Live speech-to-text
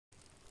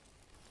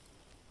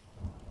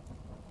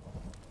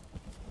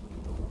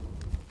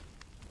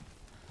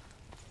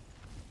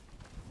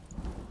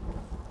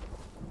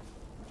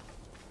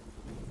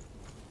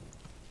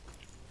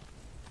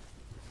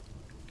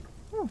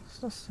Oh, was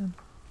ist das denn?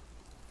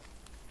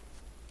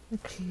 Eine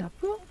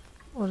Klappe?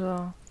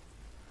 Oder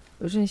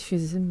würde nicht viel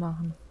Sinn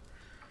machen.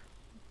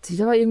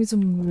 Sieht aber irgendwie so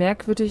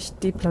merkwürdig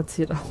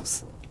deplatziert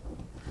aus.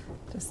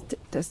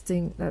 Das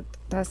Ding.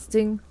 Das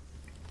Ding.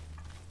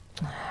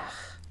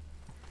 Ach.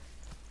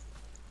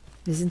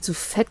 Wir sind zu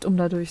fett, um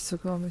da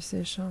durchzukommen, ich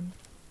sehe schon.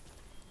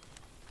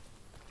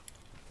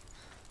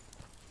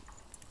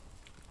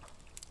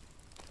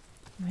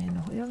 Haben wir hier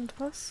noch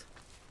irgendwas?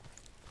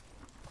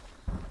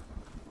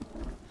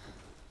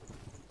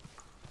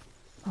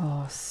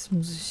 Oh, das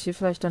muss ich hier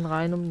vielleicht dann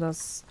rein, um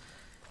das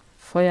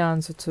Feuer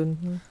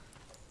anzuzünden.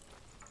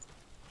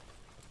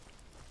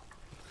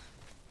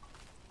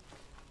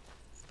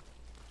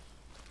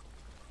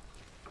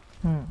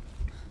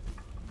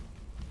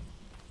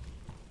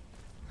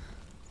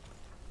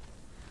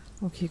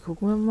 Okay,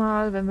 gucken wir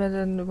mal, wenn wir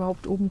denn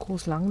überhaupt oben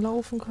groß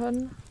langlaufen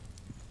können.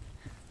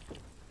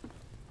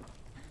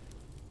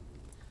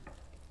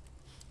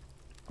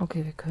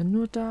 Okay, wir können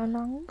nur da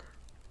lang.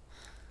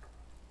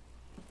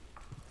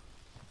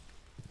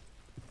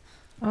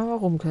 Aber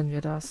warum können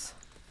wir das?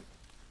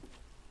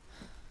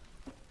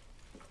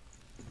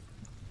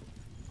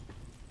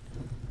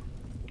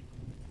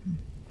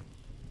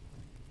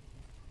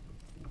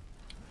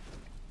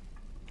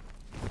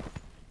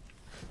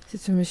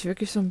 Sieht für mich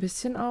wirklich so ein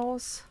bisschen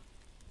aus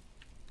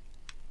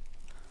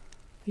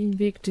wie ein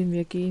Weg, den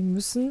wir gehen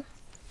müssen,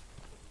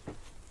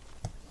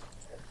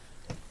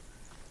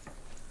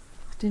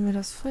 nachdem wir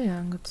das Feuer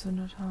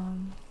angezündet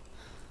haben.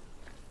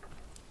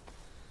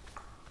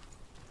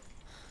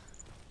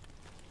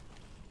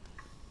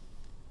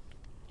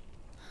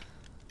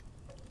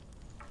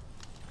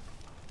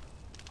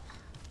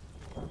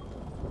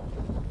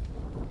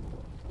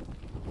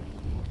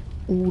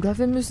 Oder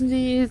wir müssen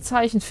die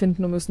Zeichen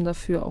finden und müssen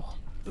dafür auch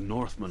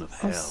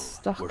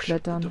aufs Dach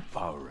klettern.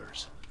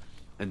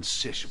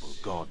 Insatiable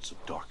gods of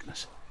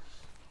darkness.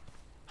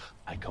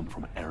 I come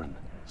from Erin,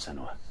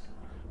 Senua,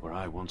 where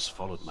I once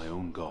followed my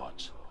own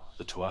gods,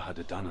 the Tuatha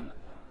De Danann.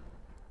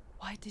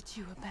 Why did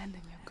you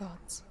abandon your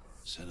gods?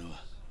 Senua,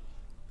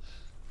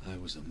 I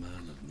was a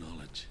man of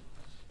knowledge,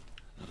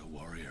 not a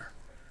warrior.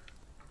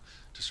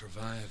 To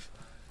survive,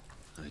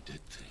 I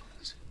did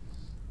things.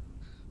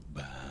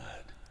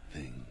 Bad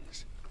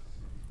things.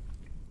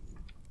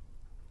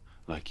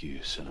 Like you,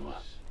 Senua.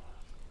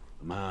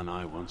 The man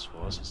I once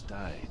was has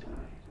died.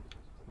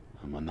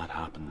 And when that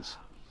happens,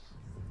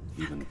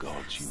 even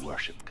gods you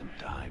worship can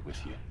die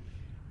with you.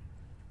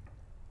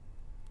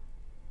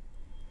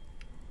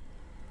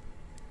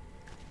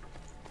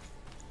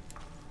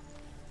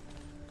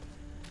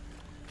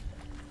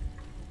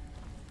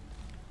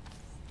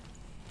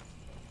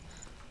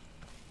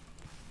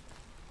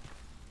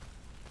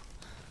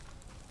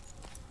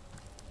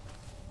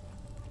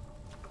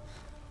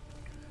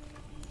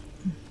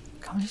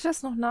 Kann ich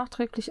das noch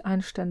nachträglich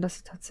einstellen, dass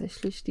sie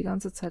tatsächlich die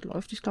ganze Zeit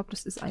läuft? Ich glaube,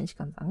 das ist eigentlich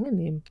ganz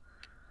angenehm.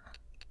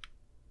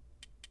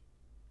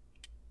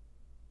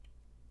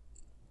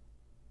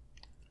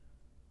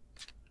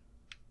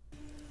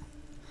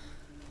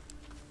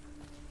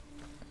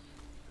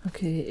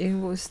 Okay,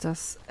 irgendwo ist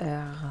das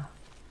R.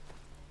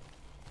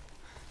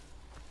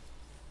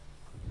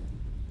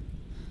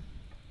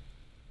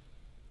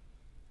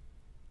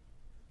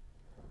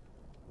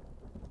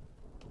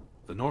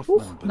 The Northmen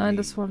nein, believe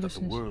das wollte that ich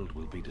the nicht. world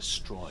will be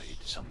destroyed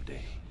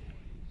someday.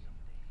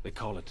 They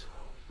call it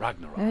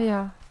Ragnarok, Ja,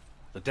 ja.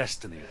 the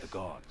destiny of the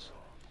gods.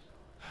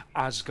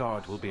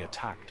 Asgard will be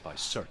attacked by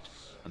Surt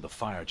and the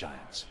fire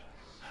giants.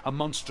 A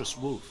monstrous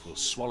wolf will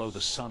swallow the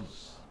sun,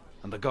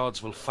 and the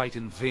gods will fight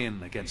in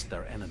vain against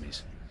their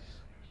enemies.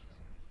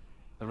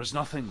 There is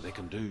nothing they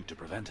can do to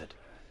prevent it,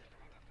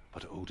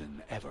 but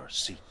Odin ever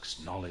seeks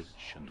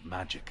knowledge and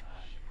magic,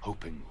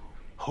 hoping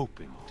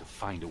to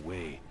find a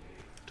way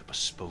to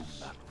postpone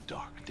that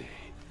dark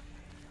day.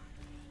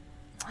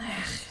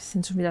 Wir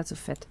sind schon wieder zu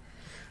fett.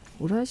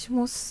 Oder ich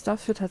muss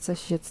dafür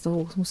tatsächlich jetzt da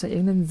hoch. Es muss ja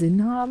irgendeinen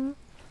Sinn haben,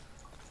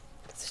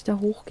 dass ich da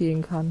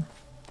hochgehen kann.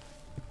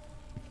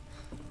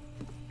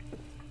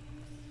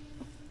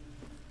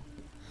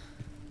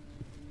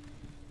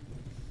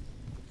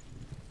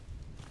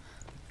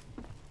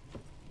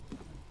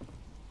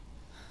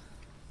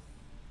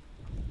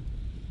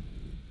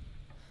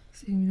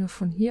 Dass ich irgendwie nur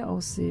von hier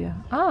aus sehe.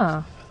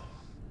 Ah!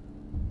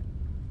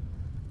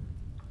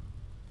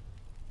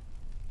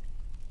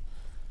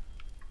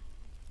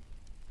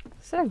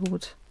 Sehr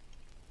gut.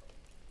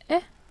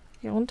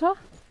 Hier runter?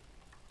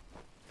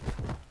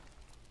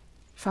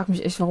 Ich frage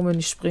mich echt, warum wir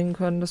nicht springen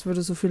können. Das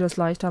würde so vieles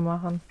leichter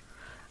machen.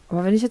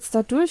 Aber wenn ich jetzt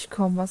da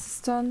durchkomme, was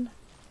ist dann?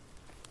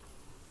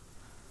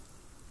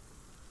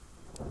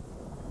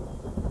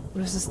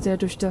 Oder ist es der,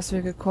 durch das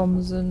wir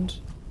gekommen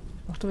sind?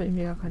 Macht aber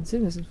irgendwie gar keinen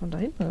Sinn. Wir sind von da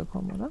hinten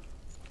gekommen, oder?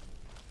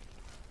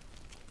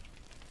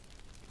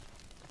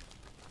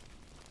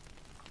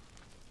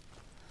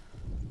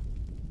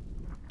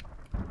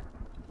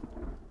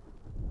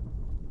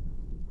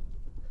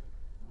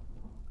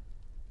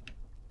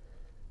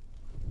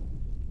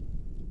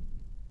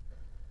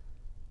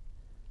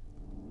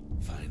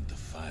 Find the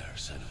fire,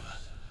 Senua,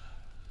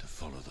 to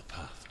follow the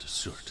path to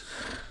Surt.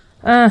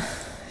 Ah,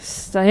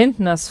 ist da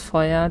hinten das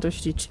Feuer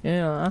durch die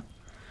Tür.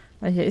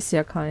 Weil hier ist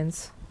ja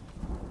keins.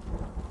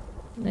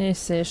 Nee, ich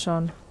sehe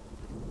schon.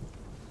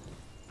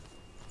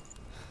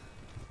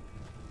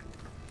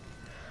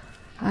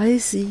 I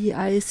see,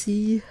 I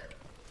see.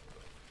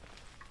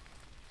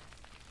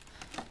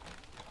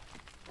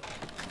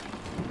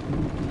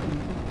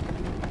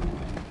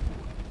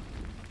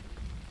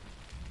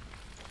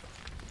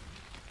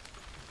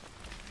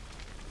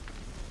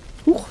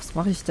 Huch, was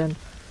mache ich denn?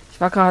 Ich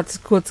war gerade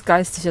kurz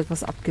geistig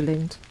etwas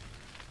abgelenkt.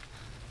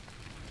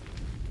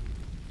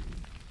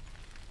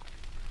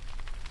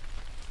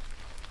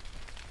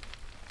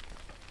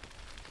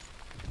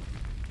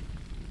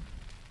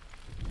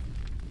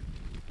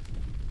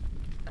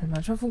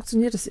 Manchmal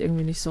funktioniert das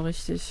irgendwie nicht so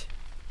richtig.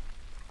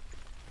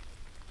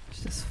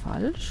 Ist das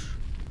falsch?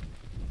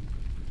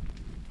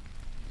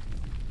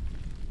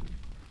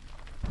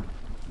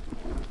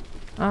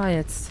 Ah,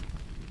 jetzt.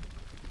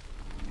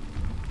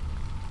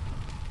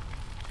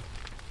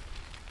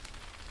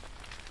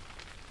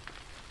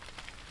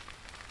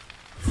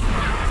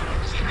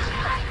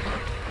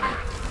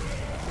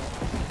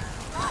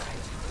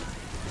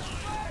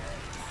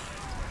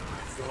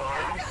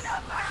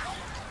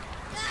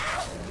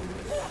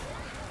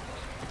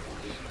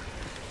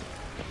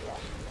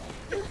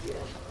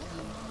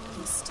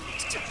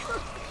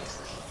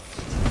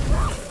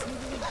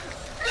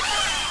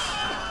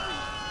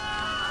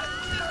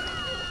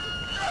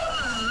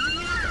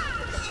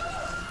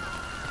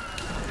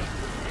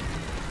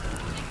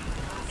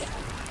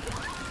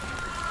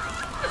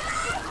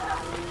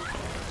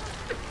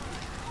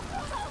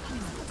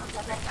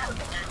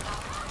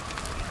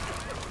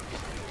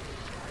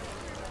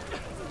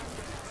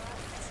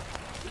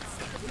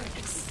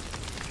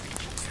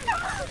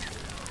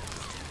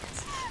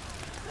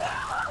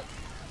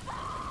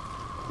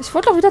 Ich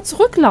wollte doch wieder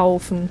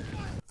zurücklaufen.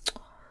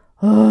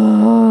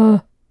 Oh.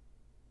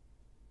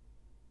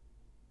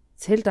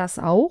 Zählt das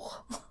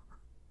auch?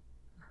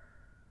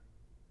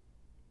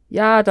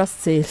 Ja,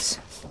 das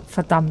zählt.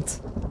 Verdammt.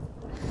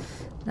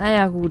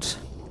 Naja, gut.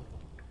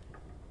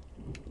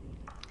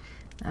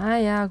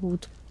 Naja,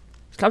 gut.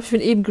 Ich glaube, ich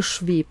bin eben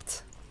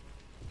geschwebt.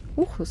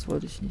 Huch, das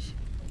wollte ich nicht.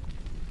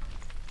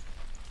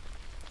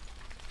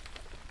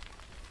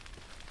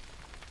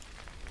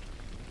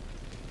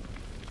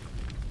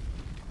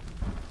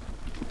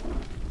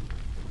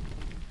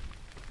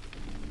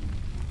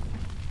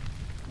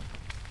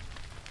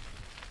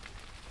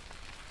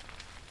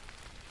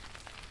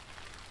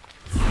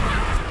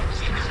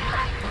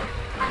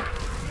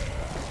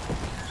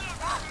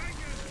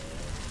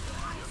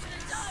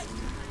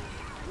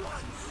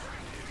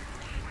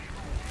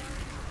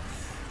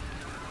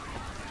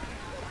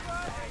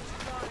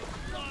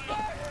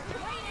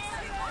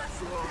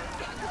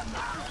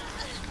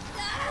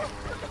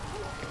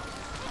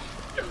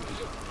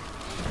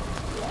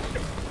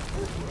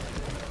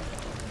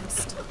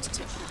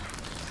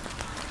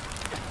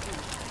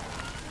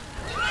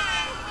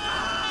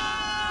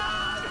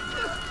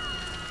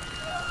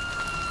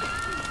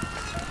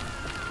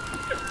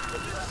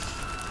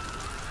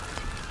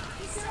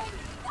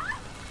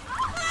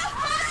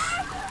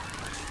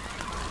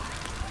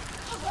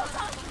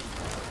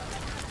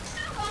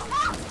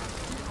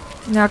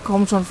 Ja,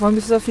 komm schon. Vorhin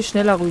bist du da viel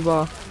schneller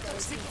rüber.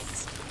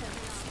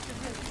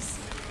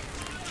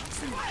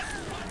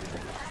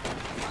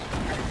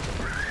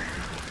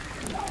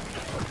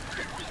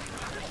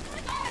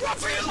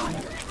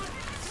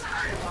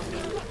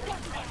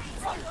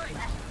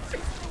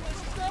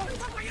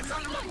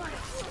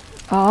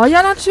 Oh,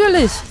 ja,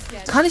 natürlich.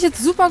 Kann ich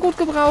jetzt super gut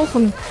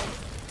gebrauchen.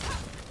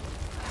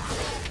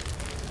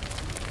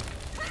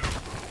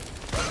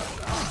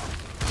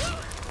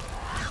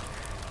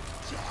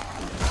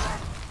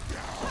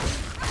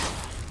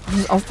 Ich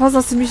muss aufpassen,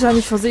 dass sie mich da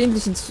nicht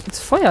versehentlich ins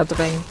Feuer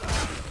drängen.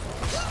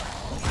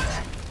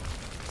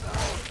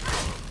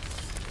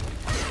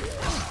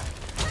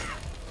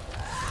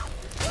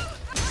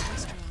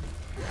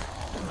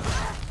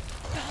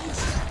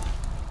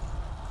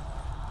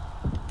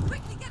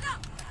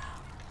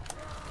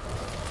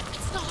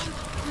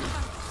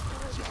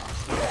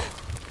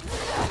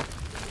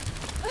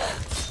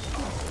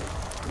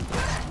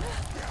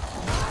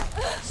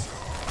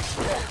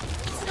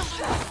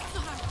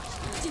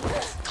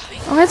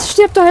 Oh, jetzt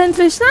stirbt doch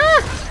endlich.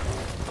 Ah!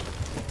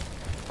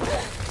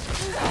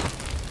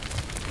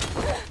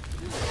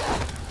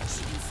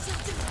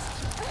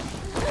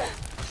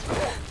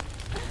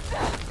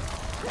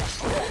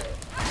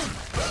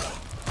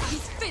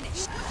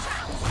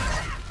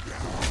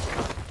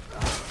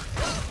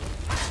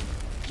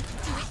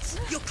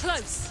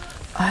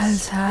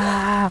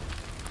 Alter.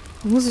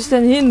 Wo muss ich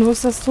denn hin? Wo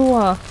ist das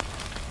Tor?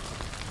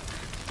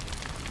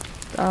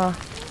 Da.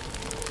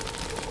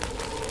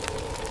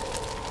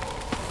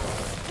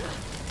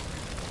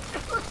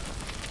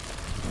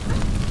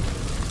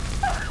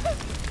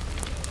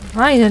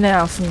 Meine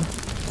Nerven.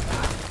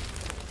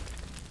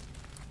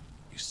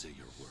 You say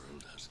your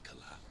world has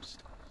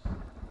collapsed.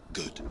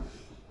 Good.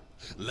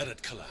 Let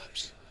it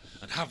collapse.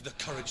 And have the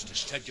courage to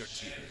shed your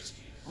tears.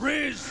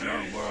 Raise your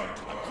world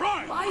to the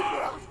prime! My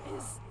world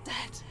is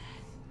dead.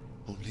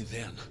 Only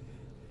then,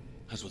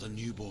 as with a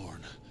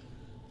newborn,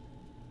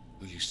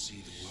 will you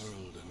see the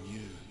world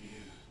anew.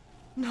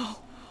 No,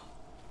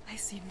 I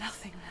see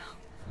nothing now.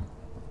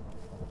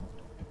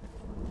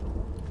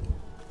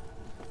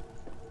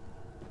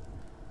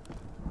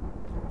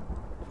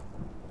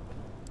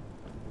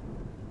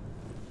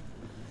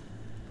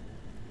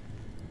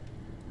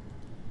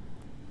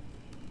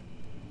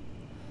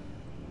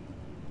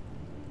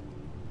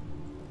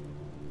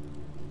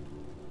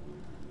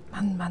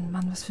 Mann, Mann,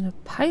 Mann, was für eine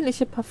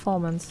peinliche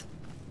Performance.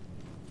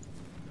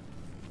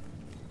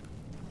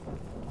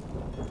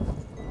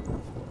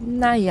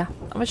 Naja,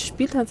 aber ich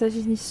spiele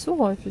tatsächlich nicht so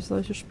häufig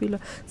solche Spiele.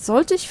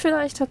 Sollte ich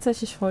vielleicht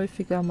tatsächlich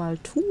häufiger mal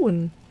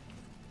tun.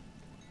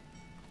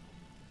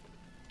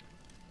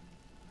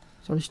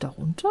 Soll ich da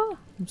runter?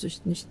 Muss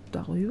ich nicht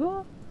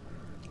darüber?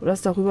 Oder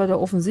ist darüber der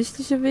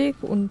offensichtliche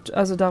Weg und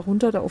also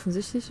darunter der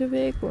offensichtliche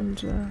Weg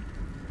und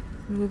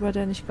rüber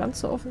der nicht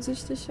ganz so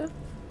offensichtliche?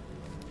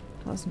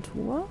 Da ist ein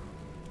Tor.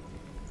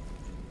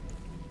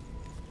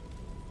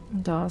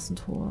 Und da ist ein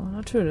Tor,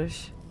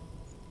 natürlich.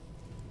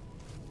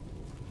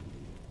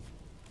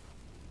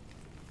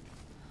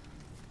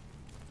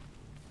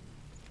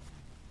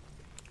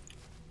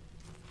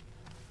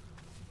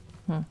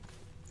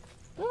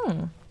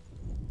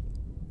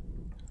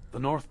 The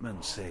Northmen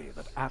say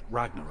that at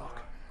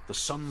Ragnarok, the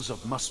sons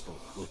of Muspel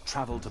will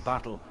travel to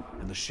battle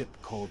in the ship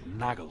called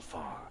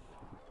Naglfar,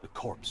 the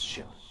corpse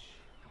ship.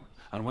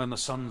 And when the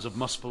sons of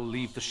Muspel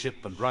leave the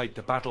ship and ride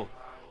to battle,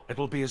 it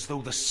will be as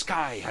though the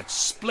sky had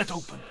split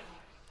open,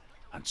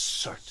 and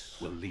Surt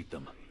will lead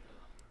them.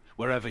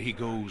 Wherever he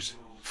goes,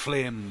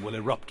 flame will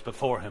erupt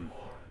before him,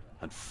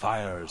 and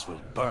fires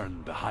will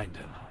burn behind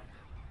him.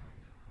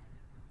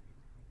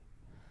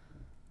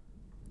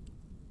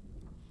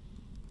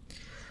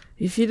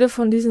 Wie viele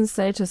von diesen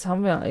Stages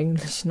haben wir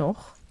eigentlich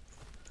noch?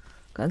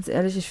 Ganz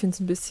ehrlich, ich finde es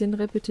ein bisschen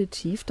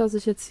repetitiv, dass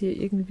ich jetzt hier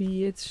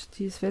irgendwie das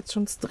wäre jetzt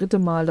schon das 3.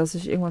 Mal, dass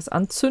ich irgendwas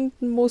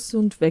anzünden muss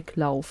und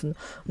weglaufen.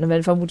 Und dann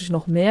werden vermutlich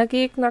noch mehr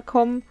Gegner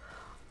kommen.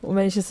 Und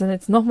wenn ich es dann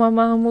jetzt nochmal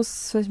machen muss,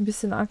 ist es vielleicht ein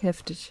bisschen arg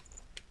heftig.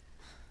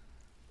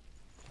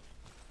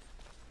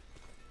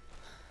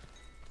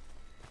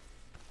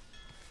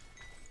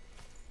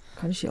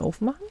 Kann ich die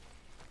aufmachen?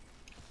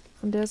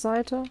 Von der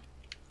Seite?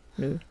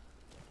 Nö.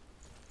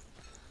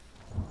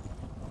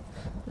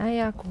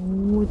 Naja,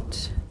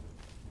 gut.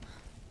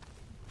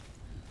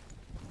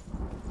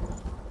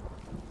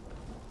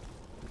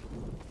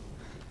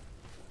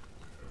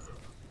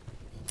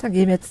 Dann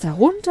gehen wir jetzt da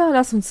runter.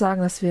 Lass uns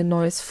sagen, dass wir ein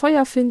neues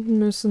Feuer finden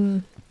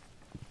müssen.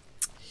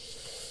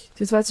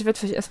 Beziehungsweise ich werde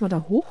vielleicht erstmal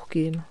da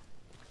hochgehen.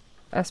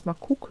 Erstmal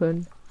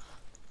gucken.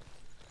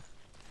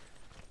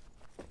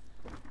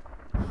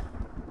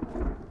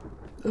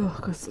 Oh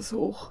Gott, ist das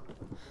hoch.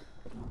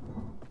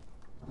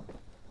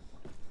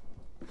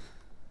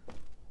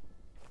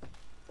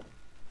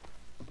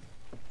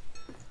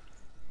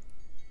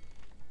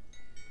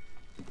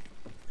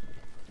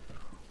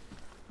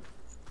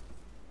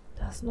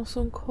 Da ist noch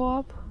so ein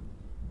Korb.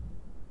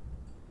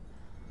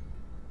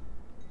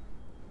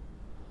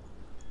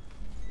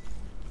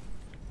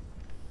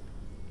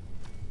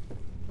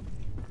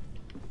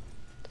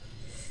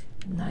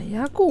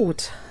 Naja,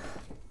 gut.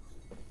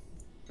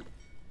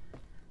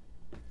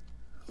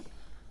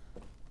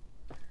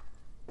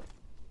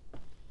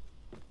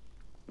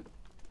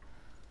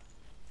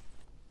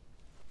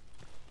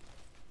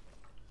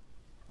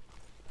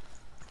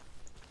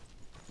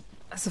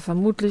 Also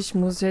vermutlich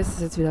muss ich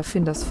jetzt wieder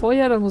finden, das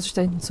Feuer, dann muss ich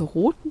da hinten zur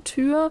roten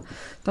Tür,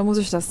 dann muss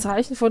ich das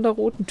Zeichen von der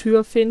roten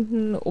Tür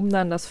finden, um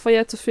dann das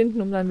Feuer zu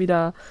finden, um dann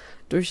wieder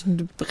durch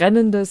ein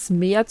brennendes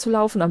Meer zu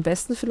laufen, am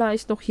besten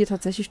vielleicht noch hier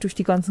tatsächlich durch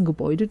die ganzen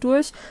Gebäude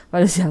durch,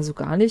 weil es ja so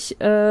gar nicht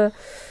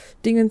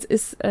Dingens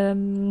ist,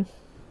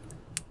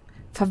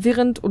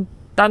 verwirrend und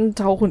dann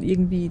tauchen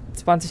irgendwie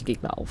 20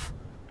 Gegner auf.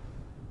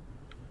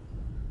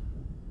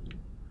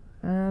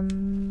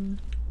 Bin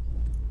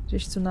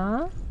ich zu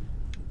nah?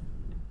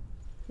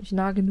 Nicht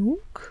nah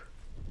genug?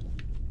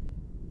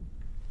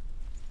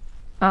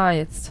 Ah,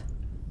 jetzt.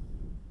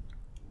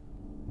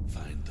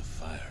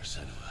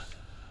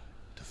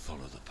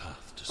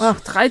 Ach,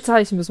 3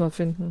 Zeichen müssen wir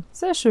finden.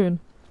 Sehr schön.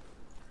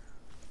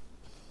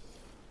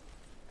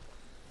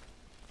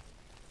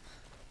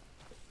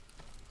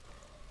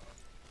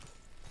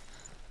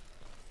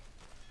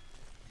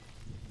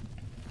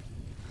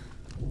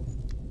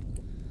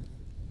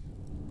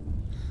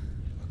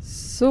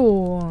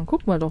 So,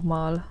 guck mal doch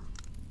mal.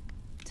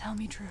 Tell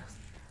me truth.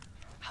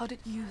 How did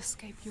you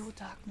escape your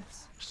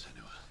darkness?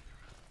 Senua,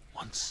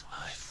 once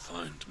I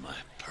found my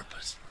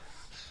purpose,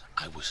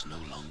 I was no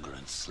longer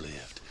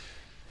enslaved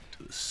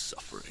to the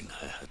suffering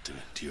I had to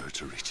endure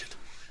to reach it.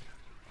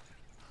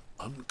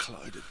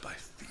 Unclouded by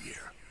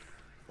fear,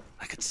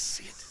 I could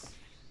see it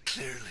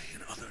clearly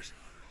in others.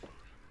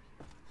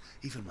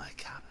 Even my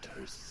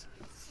captors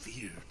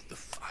feared the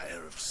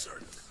fire of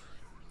Surt.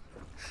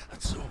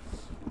 And so,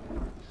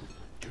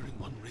 during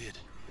one raid,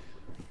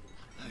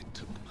 I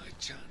took my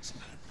chance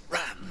and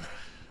ran,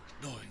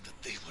 knowing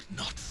that they would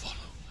not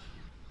follow.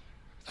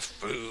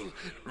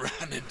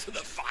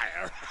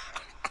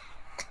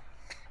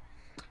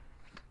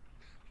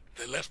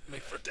 They left me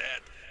for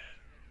dead.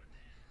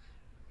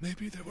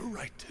 Maybe they were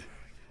right to.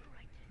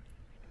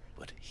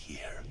 But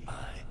here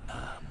I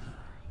am.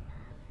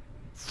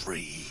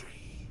 Free.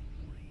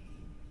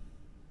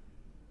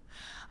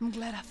 I'm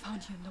glad I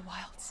found you in the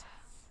wilds.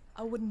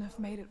 I wouldn't have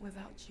made it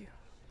without you.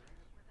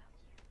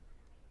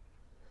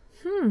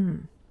 Ich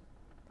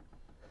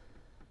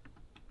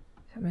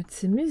bin mir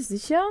ziemlich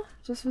sicher,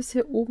 dass wir es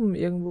hier oben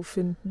irgendwo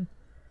finden.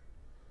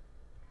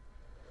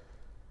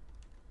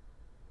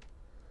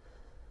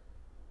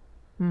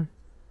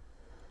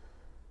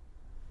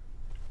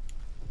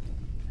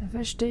 Da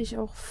verstehe ich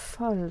auch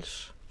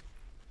falsch.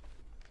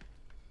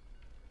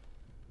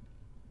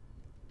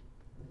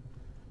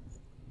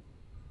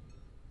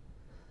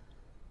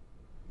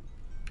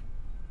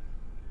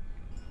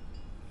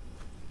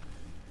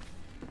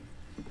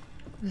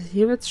 Also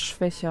hier wird es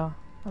schwächer,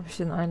 habe ich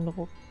den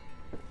Eindruck.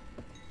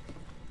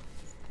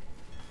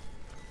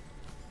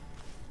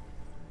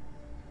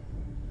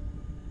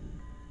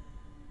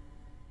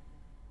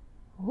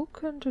 Wo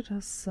könnte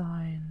das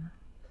sein?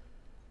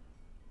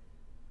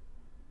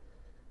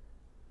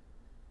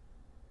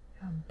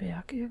 Ja, am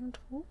Berg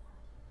irgendwo?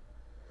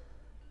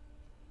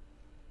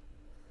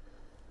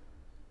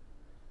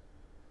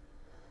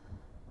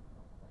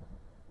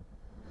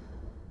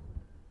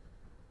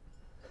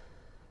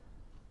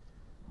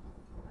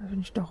 Da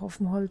bin ich doch auf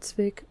dem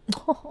Holzweg.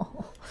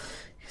 Oh,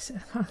 hier ist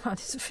ja gar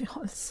nicht so viel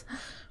Holz.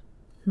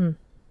 Im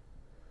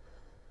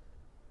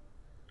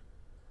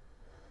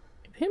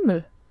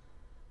Himmel.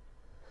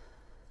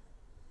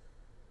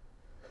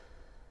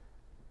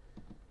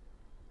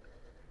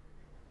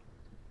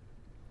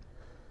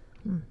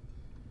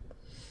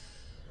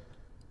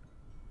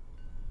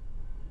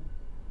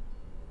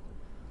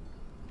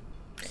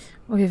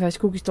 Okay, vielleicht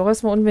gucke ich doch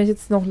erstmal und wenn ich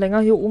jetzt noch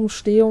länger hier oben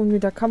stehe und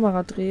mit der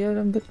Kamera drehe,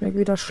 dann wird mir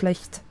wieder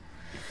schlecht.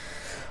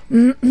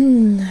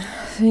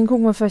 Deswegen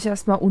gucken wir vielleicht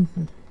erstmal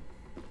unten.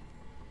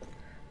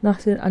 Nach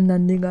den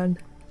anderen Dingern.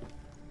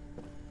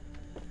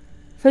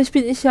 Vielleicht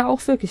bin ich ja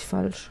auch wirklich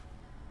falsch.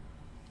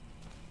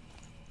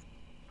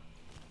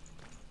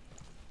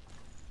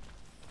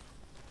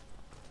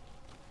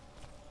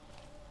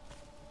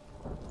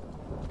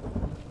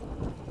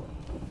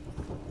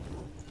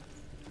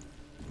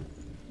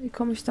 Wie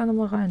komme ich da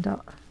nochmal rein?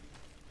 Da.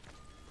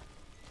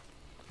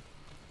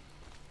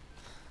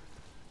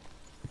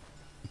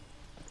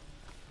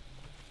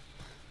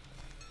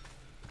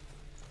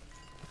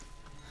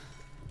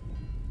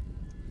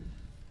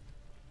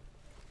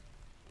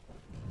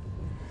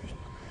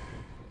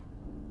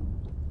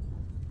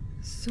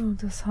 So,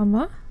 das haben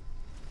wir.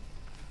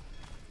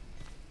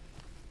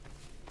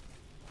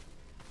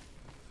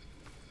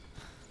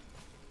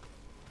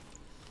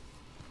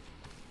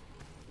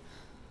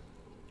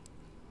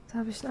 Da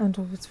habe ich den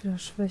Eindruck, wird es wieder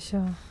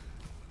schwächer.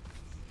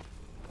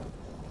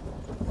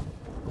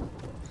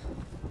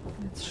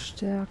 Jetzt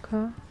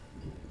stärker.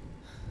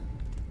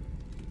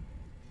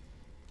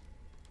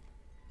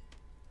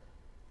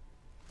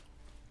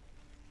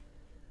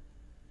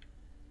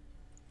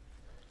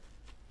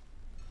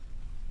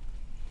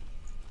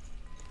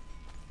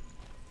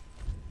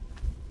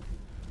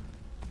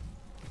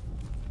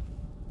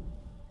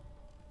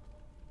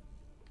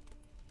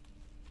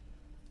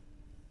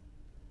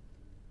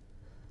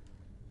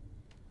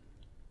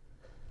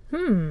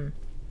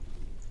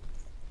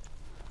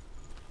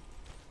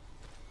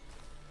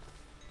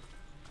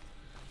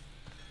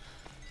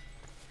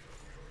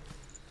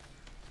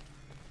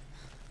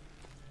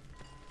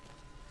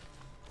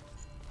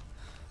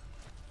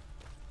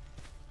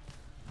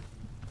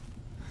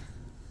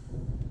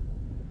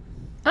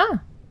 Ah.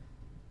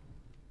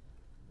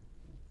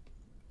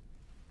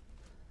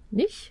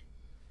 Nicht?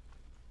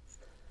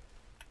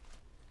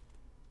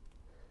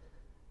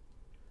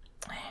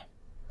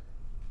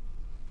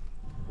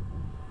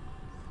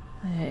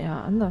 Ja,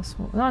 eher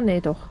andersrum. Ah,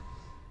 nee, doch.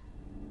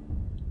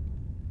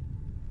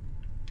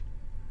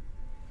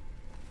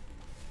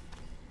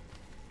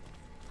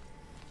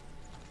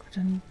 Gut,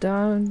 dann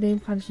da in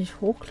dem kann ich nicht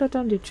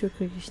hochklettern. Die Tür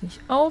kriege ich nicht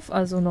auf.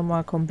 Also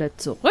nochmal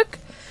komplett zurück.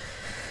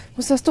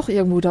 Muss das doch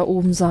irgendwo da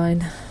oben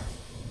sein.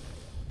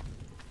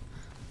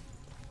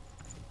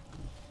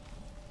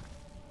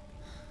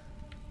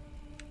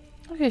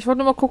 Okay, ich wollte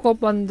nur mal gucken,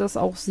 ob man das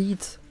auch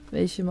sieht,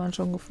 welche man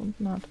schon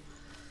gefunden hat.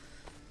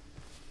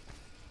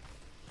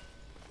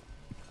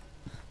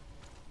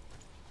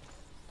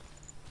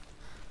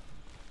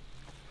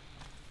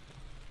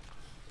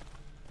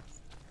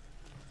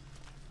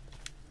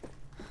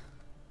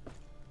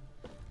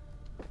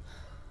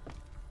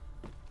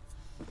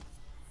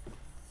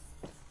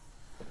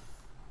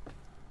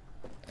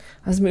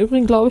 Was im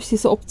Übrigen, glaube ich,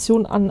 diese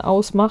Option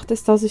an-aus-macht,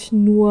 ist, dass ich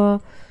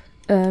nur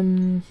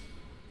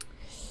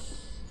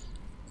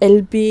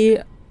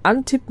LB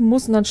antippen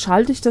muss und dann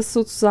schalte ich das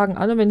sozusagen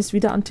an und wenn ich es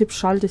wieder antippe,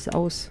 schalte ich es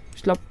aus.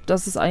 Ich glaube,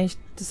 das ist eigentlich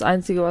das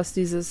Einzige, was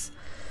dieses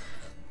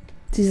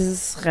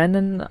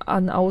Rennen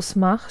an-aus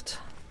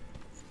macht.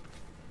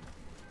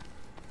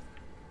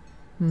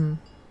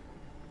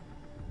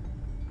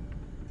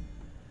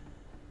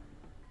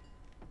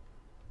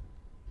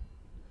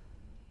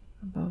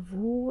 Aber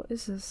wo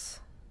ist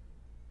es?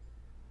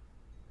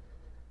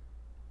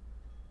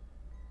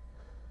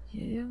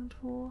 Hier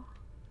irgendwo?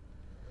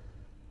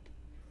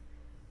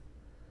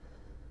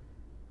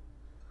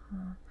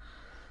 Hm.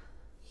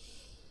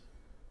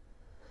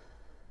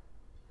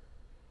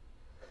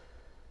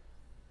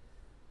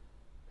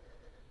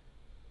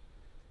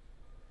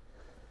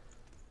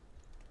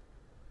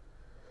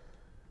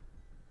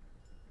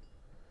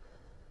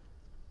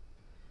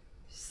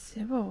 Ich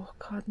sehe aber auch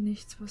gerade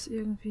nichts, was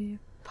irgendwie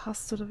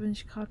passt, oder bin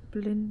ich gerade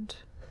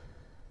blind?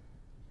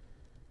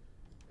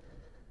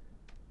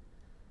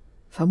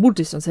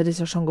 Vermutlich, sonst hätte ich es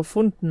ja schon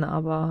gefunden,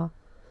 aber...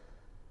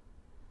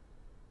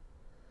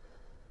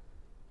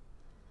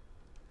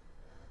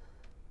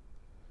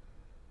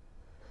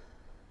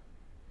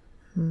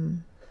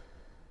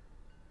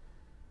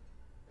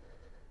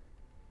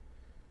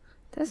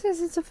 Das hier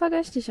sieht so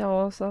verdächtig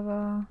aus,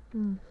 aber...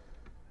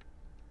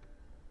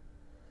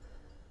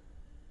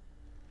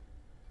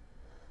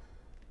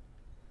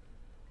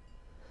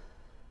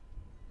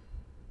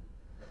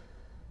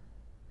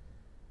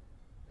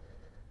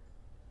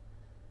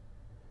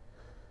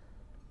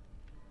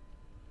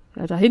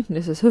 Ja, da hinten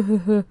ist es.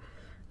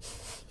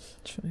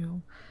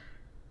 Entschuldigung.